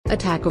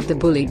Attack of the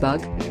Bully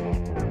Bug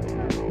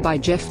by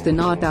Jeff the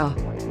Nada.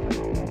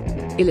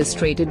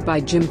 Illustrated by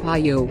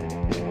Time.AUDIO.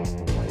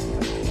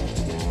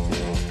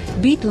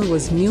 Beetle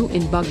was new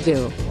in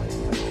Bugville.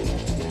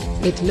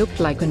 It looked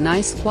like a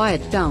nice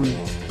quiet town.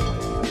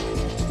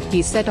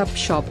 He set up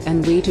shop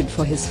and waited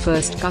for his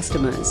first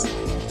customers.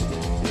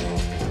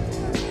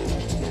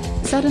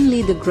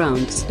 Suddenly the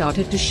ground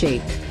started to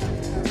shake.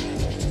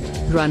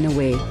 "Run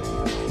away!"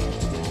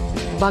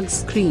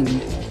 Bugs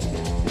screamed.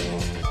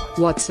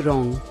 "What's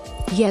wrong?"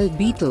 yelled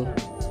Beetle.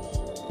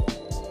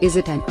 "Is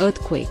it an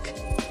earthquake?"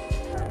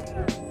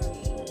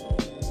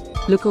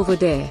 "Look over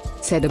there,"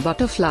 said a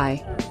butterfly.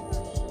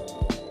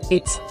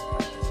 It's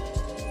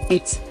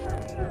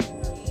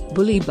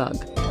Bully Bug."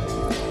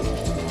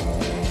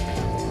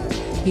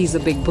 "He's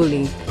a big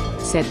bully,"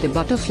 said the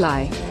butterfly.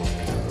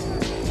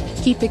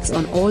 "He picks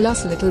on all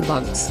us little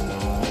bugs."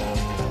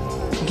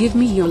 "Give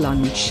me your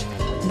lunch,"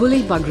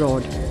 Bully Bug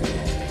roared.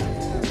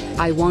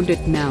 "I want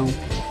it now,"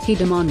 he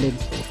demanded.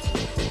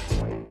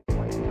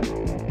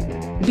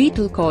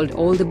 Beetle called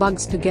all the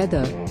bugs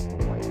together.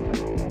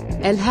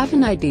 "I'll have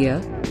an idea,"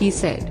 he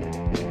said.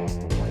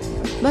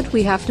 "But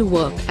we have to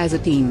work as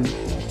a team."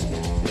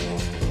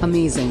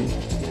 "Amazing,"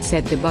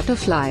 said the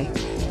butterfly.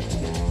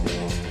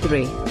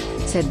 "Hooray,"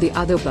 said the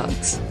other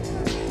bugs.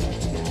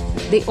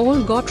 They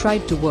all got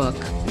right to work.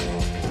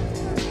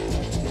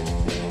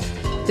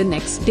 The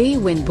next day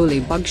when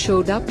Bully Bug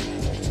showed up,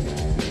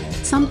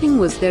 something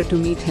was there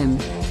to meet him.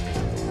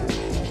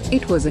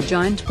 It was a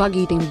giant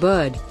bug-eating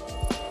bird.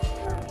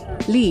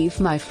 "Leave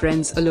my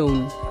friends alone,"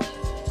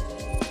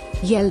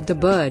 yelled the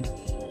bird,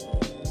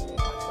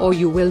 "or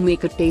you will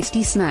make a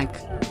tasty snack."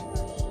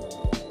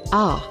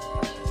 "Ah!"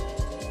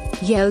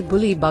 yelled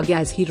Bully Bug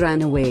as he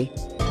ran away.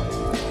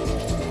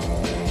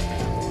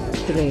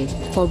 "Hooray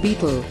for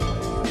Beetle!"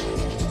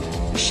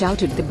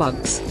 shouted the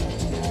bugs.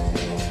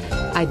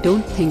 "I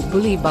don't think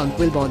Bully Bug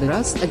will bother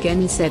us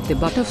again," said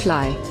the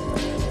butterfly.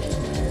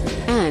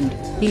 And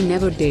he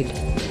never did.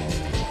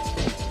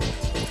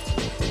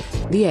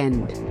 The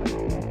end.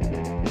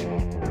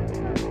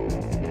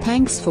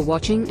 Thanks for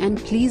watching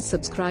and please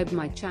subscribe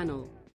my channel.